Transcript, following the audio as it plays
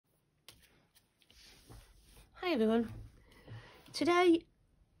Hi everyone. Today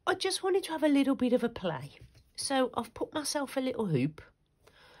I just wanted to have a little bit of a play. So I've put myself a little hoop,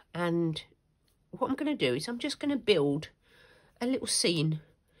 and what I'm going to do is I'm just going to build a little scene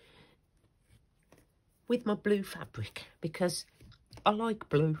with my blue fabric because I like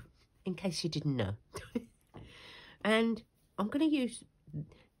blue, in case you didn't know. And I'm going to use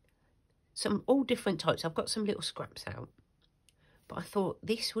all different types. I've got some little scraps out, but I thought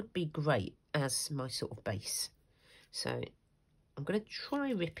this would be great as my sort of base. So I'm going to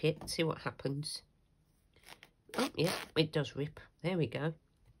try rip it, see what happens. Oh yeah, it does rip. There we go.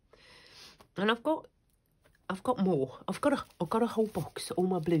 And I've got more. I've got a whole box of all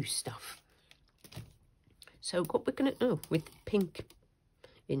my blue stuff. So what we're going to do with pink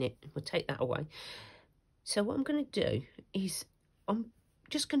in it, we'll take that away. So what I'm going to do is I'm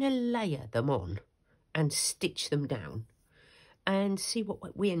just going to layer them on and stitch them down and see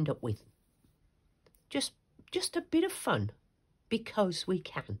what we end up with. Just a bit of fun, because we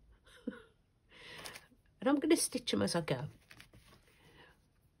can. And I'm going to stitch them as I go,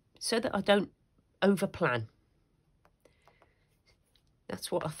 so that I don't over-plan.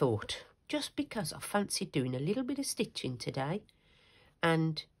 That's what I thought. Just because I fancied doing a little bit of stitching today,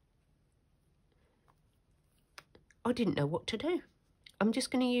 and I didn't know what to do. I'm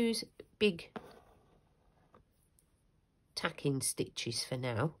just going to use big tacking stitches for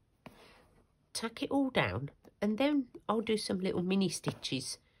now. Tack it all down, and then I'll do some little mini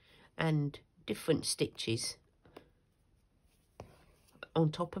stitches and different stitches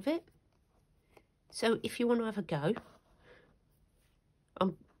on top of it. So if you want to have a go,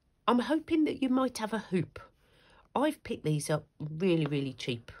 I'm hoping that you might have a hoop. I've picked these up really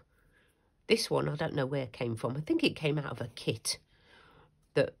cheap. This one I don't know where it came from. I think it came out of a kit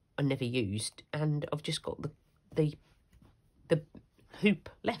that I never used, and I've just got the hoop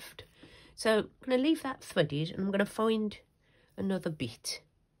left. So I'm going to leave that threaded, and I'm going to find another bit.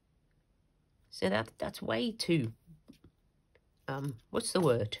 So that's way too, what's the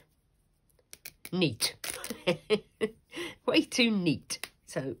word? Neat. Way too neat.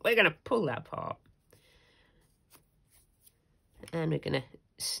 So we're going to pull that apart. And we're going to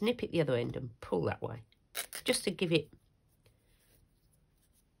snip it the other end and pull that way, just to give it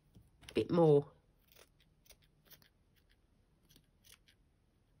a bit more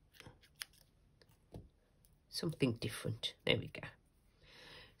something different. There we go.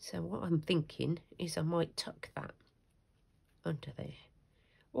 So what I'm thinking is I might tuck that under there,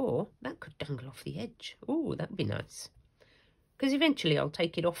 or that could dangle off the edge. Oh, that'd be nice, because eventually I'll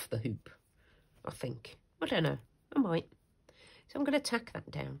take it off the hoop, I think. I don't know, I might. So I'm going to tack that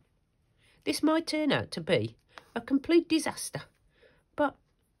down. This might turn out to be a complete disaster, but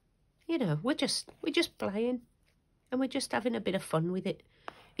you know, we're just playing, and we're just having a bit of fun with it.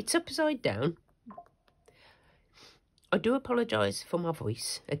 It's upside down. I do apologise for my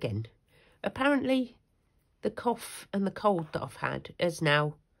voice again. Apparently, the cough and the cold that I've had is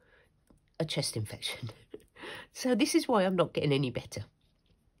now a chest infection. So this is why I'm not getting any better.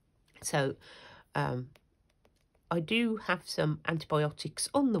 So I do have some antibiotics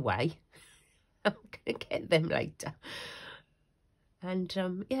on the way. I'm going to get them later.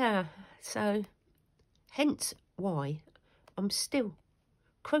 And yeah, so hence why I'm still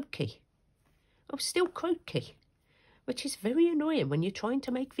croaky. I'm still croaky, which is very annoying when you're trying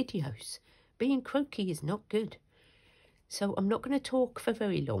to make videos. Being croaky is not good. So I'm not going to talk for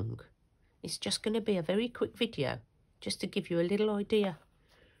very long. It's just going to be a very quick video, just to give you a little idea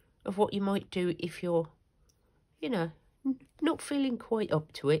of what you might do if you're, you know, not feeling quite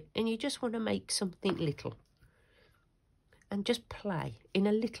up to it, and you just want to make something little and just play in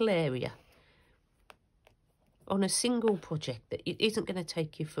a little area on a single project that it isn't going to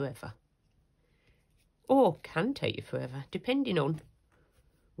take you forever. Or can take you forever, depending on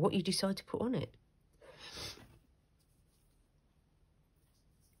what you decide to put on it.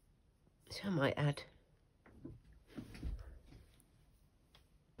 So I might add,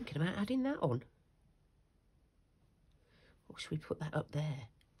 thinking about adding that on. Or should we put that up there?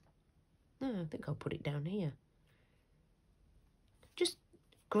 No, I think I'll put it down here. Just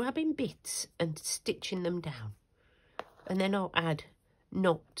grabbing bits and stitching them down. And then I'll add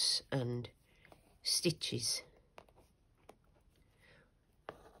knots and stitches.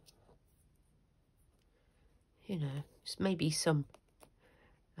 You know, maybe some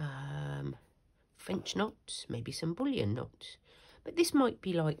French knots, maybe some bullion knots. But this might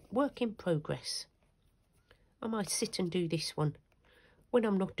be like work in progress. I might sit and do this one when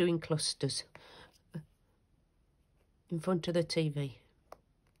I'm not doing clusters in front of the TV.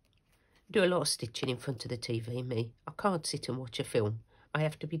 Do a lot of stitching in front of the TV, me. I can't sit and watch a film. I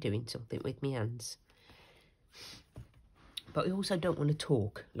have to be doing something with my hands. But I also don't want to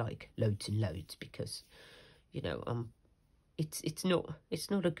talk like loads and loads because, you know, it's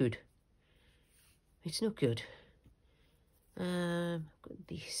not a good. It's not good. I've got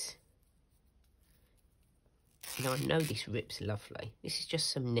this. Now I know this rips lovely. This is just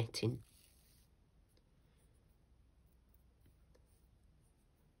some netting.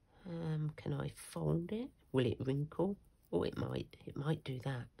 Can I fold it? Will it wrinkle? Oh, it might do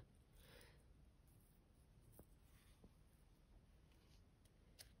that.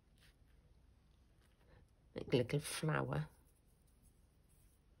 Like a little flower.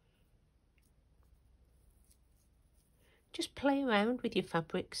 Just play around with your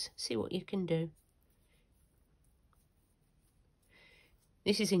fabrics, see what you can do.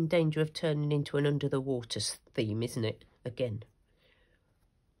 This is in danger of turning into an under the water theme, isn't it? Again.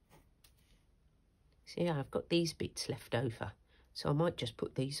 See, I've got these bits left over, so I might just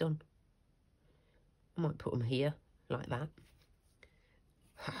put these on. I might put them here, like that.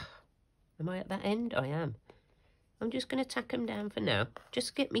 Am I at that end? I am. I'm just going to tack them down for now.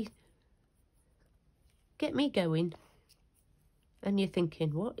 Just get me going. And you're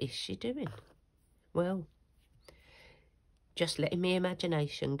thinking, what is she doing? Well, just letting my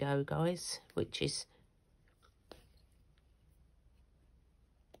imagination go, guys, which is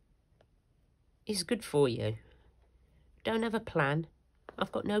good for you. Don't have a plan.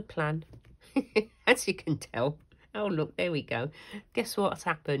 I've got no plan, as you can tell. Oh, look, there we go. Guess what's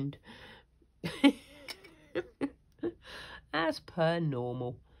happened? As per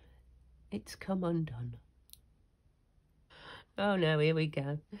normal, it's come undone. Oh no, here we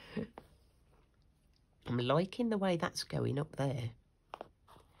go. I'm liking the way that's going up there.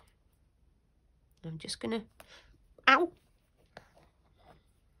 I'm just gonna, ow,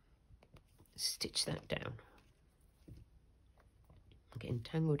 stitch that down. I'm getting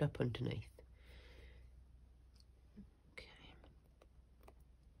tangled up underneath. Okay.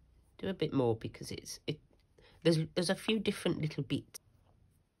 Do a bit more because there's a few different little bits.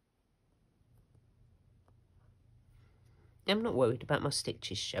 I'm not worried about my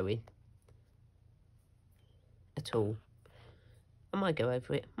stitches showing at all. I might go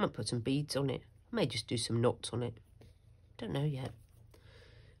over it. I might put some beads on it. I may just do some knots on it. Don't know yet.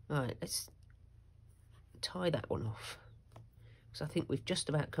 Right, let's tie that one off. Because I think we've just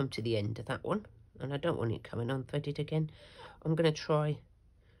about come to the end of that one. And I don't want it coming unthreaded again. I'm going to try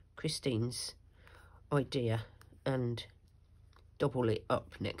Christine's idea and double it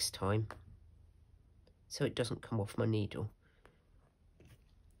up next time, so it doesn't come off my needle.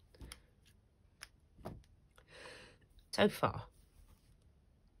 So far.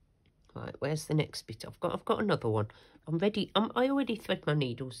 Right, where's the next bit? I've got another one. I'm ready. I already thread my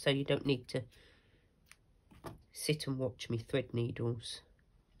needles, so you don't need to sit and watch me thread needles.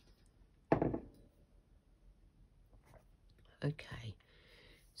 Okay,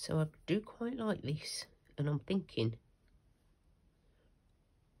 so I do quite like this, and I'm thinking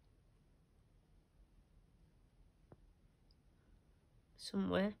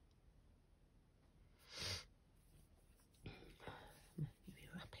somewhere. Maybe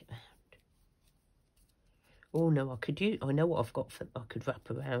wrap it around. Oh no, I know what I've got I could wrap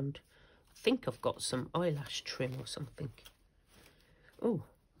around. I think I've got some eyelash trim or something. Oh,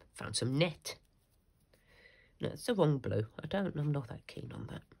 found some net. No, it's the wrong blue. I'm not that keen on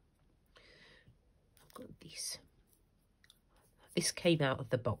that. I've got this. This came out of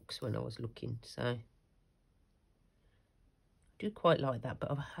the box when I was looking, so I do quite like that,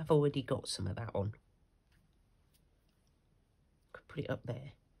 but I have already got some of that on. Could put it up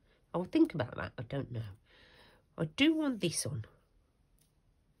there. I'll think about that. I don't know. I do want this on.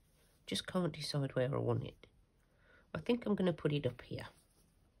 Just can't decide where I want it. I think I'm going to put it up here.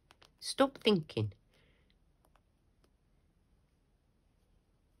 Stop thinking.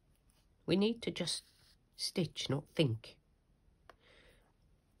 We need to just stitch, not think.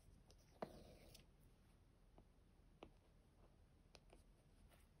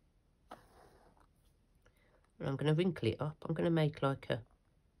 And I'm going to wrinkle it up. I'm going to make like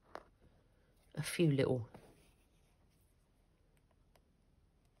a few little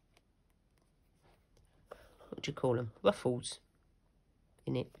what do you call them? Ruffles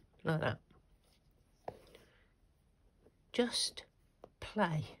in it, like that. Just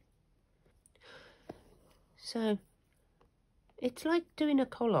play. So it's like doing a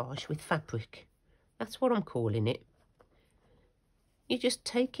collage with fabric. That's what I'm calling it. You're just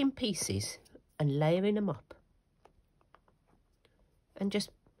taking pieces and layering them up and just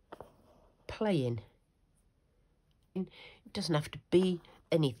playing. It doesn't have to be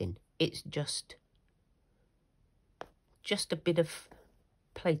anything. It's just a bit of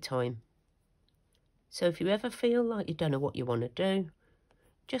playtime. So if you ever feel like you don't know what you want to do,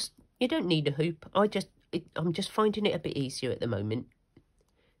 you don't need a hoop. I'm just finding it a bit easier at the moment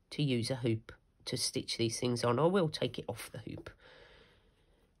to use a hoop to stitch these things on. I will take it off the hoop.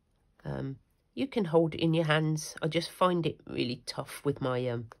 You can hold it in your hands. I just find it really tough with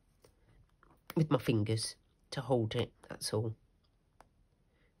my fingers to hold it, that's all.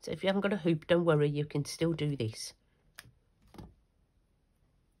 So if you haven't got a hoop, don't worry, you can still do this.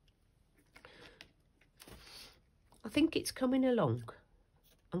 I think it's coming along.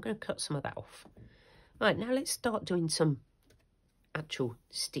 I'm going to cut some of that off. Right, now let's start doing some actual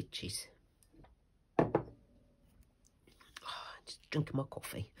stitches. Just drinking my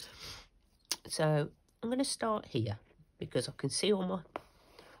coffee. So I'm going to start here because I can see all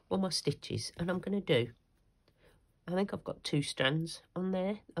my stitches, and I'm going to do, I think I've got 2 strands on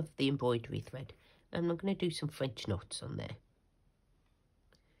there of the embroidery thread, and I'm going to do some French knots on there.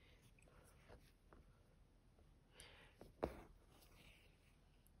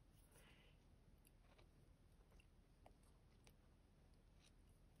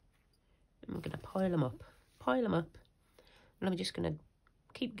 I'm going to pile them up, and I'm just going to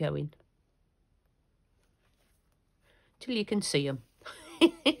keep going till you can see them.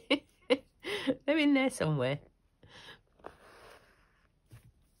 They're in there somewhere.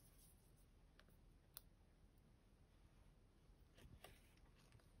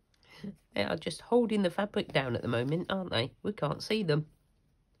 They are just holding the fabric down at the moment, aren't they? We can't see them.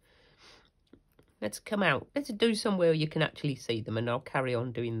 Let's come out. Let's do somewhere you can actually see them, and I'll carry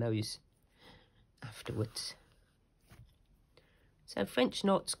on doing those afterwards. So French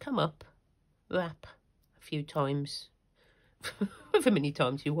knots, come up, wrap a few times, however many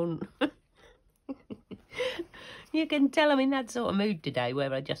times you want. You can tell I'm in that sort of mood today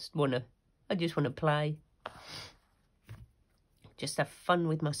where I just want to play. Just have fun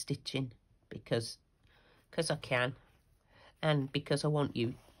with my stitching because I can, and because I want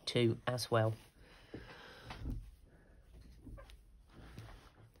you to as well.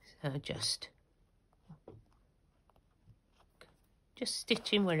 So just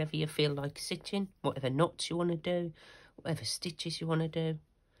stitching wherever you feel like stitching, whatever knots you want to do, whatever stitches you want to do.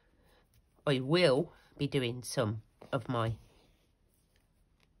 I will be doing some of my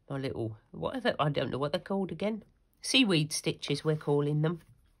little, whatever, I don't know what they're called again. Seaweed stitches, we're calling them,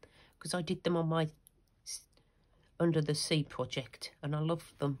 because I did them on my Under the Sea project, and I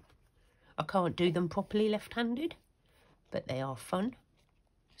love them. I can't do them properly left-handed, but they are fun.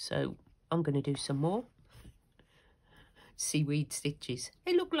 So I'm going to do some more seaweed stitches.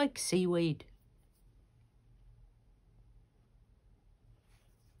 They look like seaweed.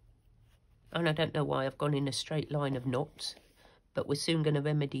 And I don't know why I've gone in a straight line of knots, but we're soon going to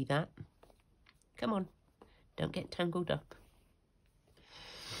remedy that. Come on, don't get tangled up.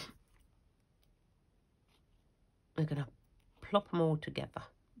 We're going to plop them all together.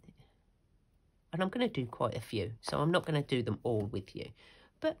 And I'm going to do quite a few, so I'm not going to do them all with you.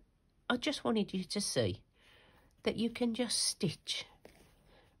 But I just wanted you to see that you can just stitch.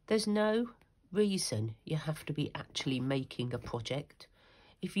 There's no reason you have to be actually making a project.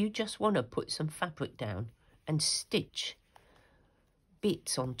 If you just want to put some fabric down and stitch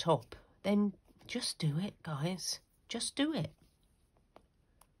bits on top, then just do it, guys. Just do it.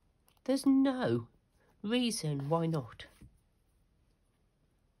 There's no reason why not.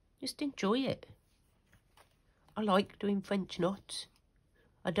 Just enjoy it. I like doing French knots.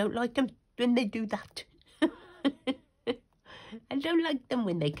 I don't like them when they do that. I don't like them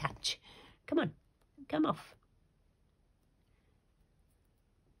when they catch. Come on, come off.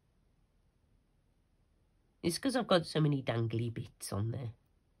 It's because I've got so many dangly bits on there.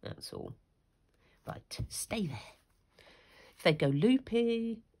 That's all. Right, stay there. If they go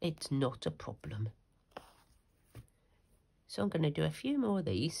loopy, it's not a problem. So I'm going to do a few more of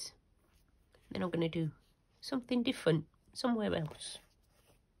these. Then I'm going to do something different somewhere else.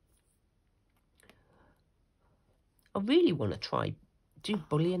 I really want to do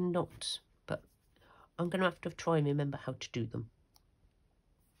bullion knots, but I'm going to have to try and remember how to do them.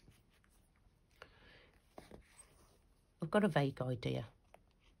 I've got a vague idea.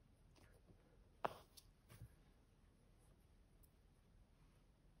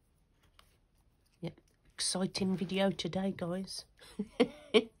 Yep, exciting video today, guys.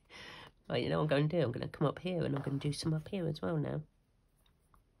 Right, you know what I'm going to do? I'm going to come up here and I'm going to do some up here as well now.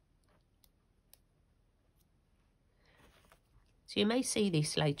 So you may see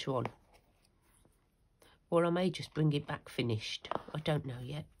this later on. Or I may just bring it back finished. I don't know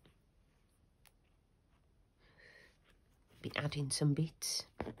yet. Be adding some bits.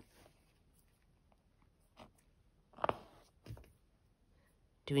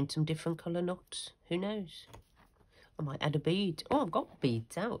 doing some different colour knots. Who knows? I might add a bead. Oh, I've got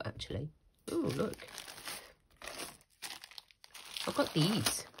beads out, actually. Oh, look. I've got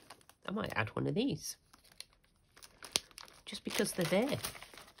these. I might add one of these. Just because they're there.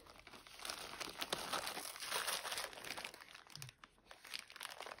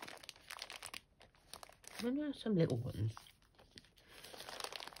 And there are some little ones.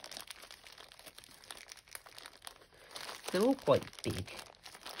 They're all quite big.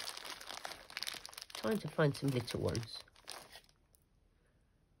 Trying to find some little ones.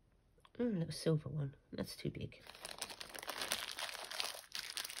 Oh, a little silver one. That's too big.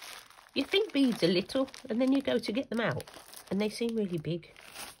 You think beads are little, and then you go to get them out, and they seem really big.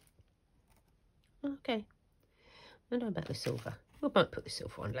 Okay. I don't know about the silver. We might put the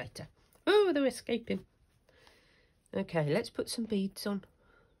silver on later. Oh, they're escaping. Okay, let's put some beads on.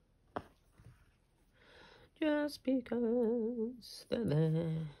 Just because they're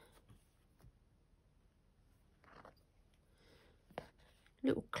there.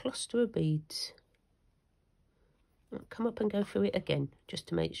 Little cluster of beads. I'll come up and go through it again, just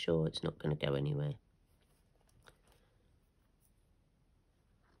to make sure it's not going to go anywhere.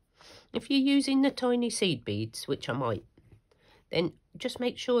 If you're using the tiny seed beads, which I might, then just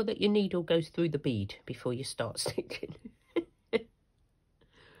make sure that your needle goes through the bead before you start stitching.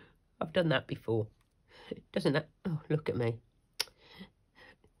 I've done that before. Doesn't that? Oh, look at me.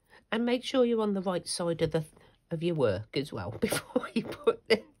 And make sure you're on the right side of your work as well before you put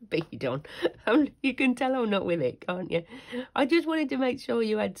the bead on. You can tell I'm not with it, can't you? I just wanted to make sure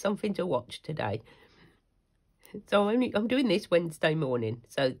you had something to watch today. So I'm doing this Wednesday morning,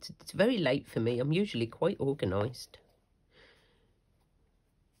 so it's very late for me. I'm usually quite organised,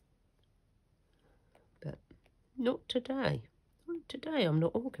 but not today. Not today. I'm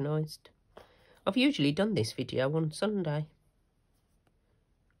not organised. I've usually done this video on Sunday.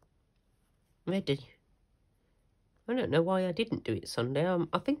 Ready. I don't know why I didn't do it Sunday. I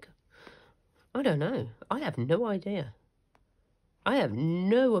don't know. I have no idea. I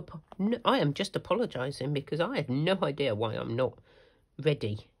am just apologising because I have no idea why I'm not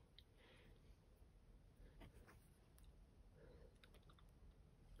ready.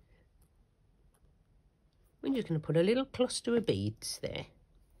 We're just going to put a little cluster of beads there.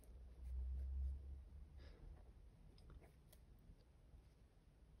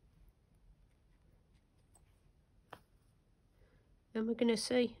 And we're going to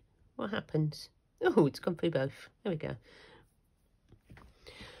see what happens. Oh, it's gone through both. There we go.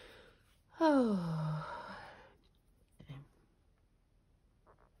 Oh. You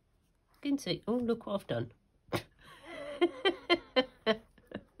can see. Oh, look what I've done.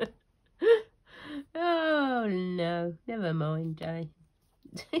 Oh, no. Never mind, eh?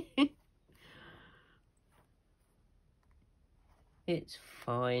 It's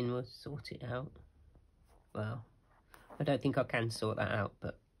fine. We'll sort it out. Well, I don't think I can sort that out,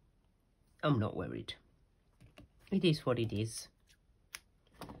 but I'm not worried. It is what it is.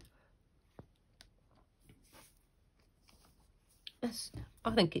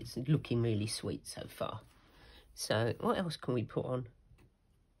 I think it's looking really sweet so far. So what else can we put on?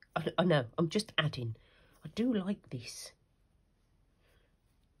 I know, I'm just adding. I do like this.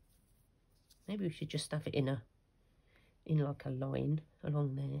 Maybe we should just have it in like a line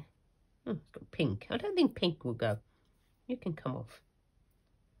along there. Oh, it's got pink. I don't think pink will go. You can come off.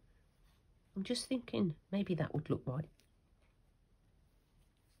 I'm just thinking maybe that would look right.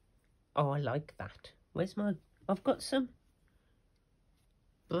 Oh, I like that. Where's my... I've got some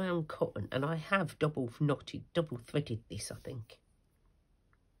brown cotton and I have double threaded this, I think.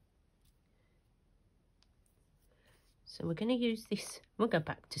 So we're going to use this. We'll go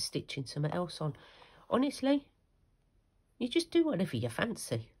back to stitching something else on. Honestly, you just do whatever you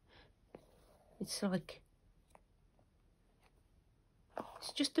fancy. It's like...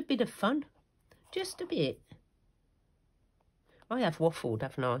 It's just a bit of fun. Just a bit. I have waffled,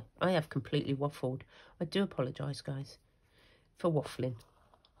 haven't I? I have completely waffled. I do apologise, guys, for waffling.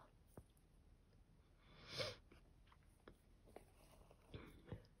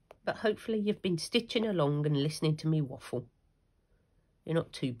 But hopefully you've been stitching along and listening to me waffle. You're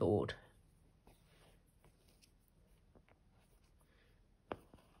not too bored.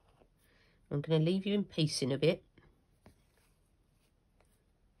 I'm going to leave you in peace in a bit.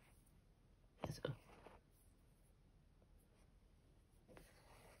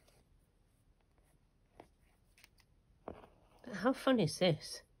 How fun is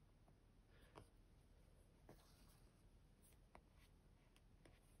this?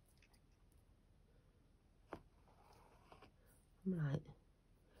 Right.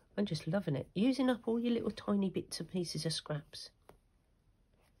 I'm just loving it. Using up all your little tiny bits and pieces of scraps.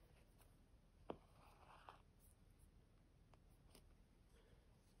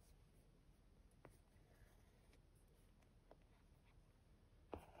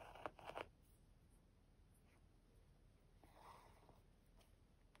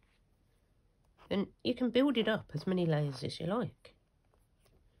 And you can build it up as many layers as you like.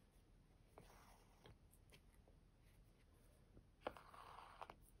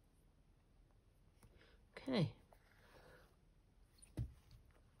 Okay.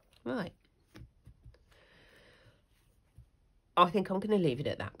 Right. I think I'm going to leave it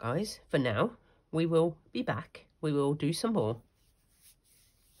at that, guys, for now. We will be back. We will do some more.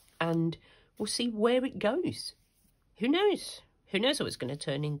 And we'll see where it goes. Who knows? Who knows what it's going to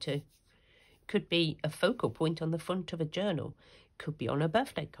turn into? Could be a focal point on the front of a journal. Could be on a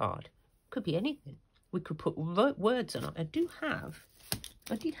birthday card. Could be anything. We could put words on it. I did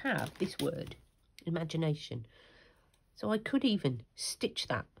have this word, imagination. So I could even stitch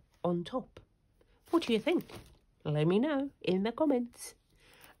that on top. What do you think? Let me know in the comments.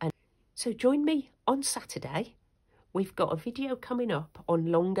 And so join me on Saturday. We've got a video coming up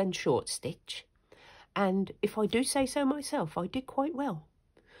on long and short stitch. And if I do say so myself, I did quite well.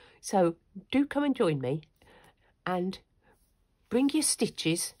 So do come and join me and bring your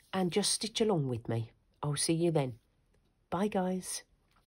stitches and just stitch along with me. I'll see you then. Bye, guys.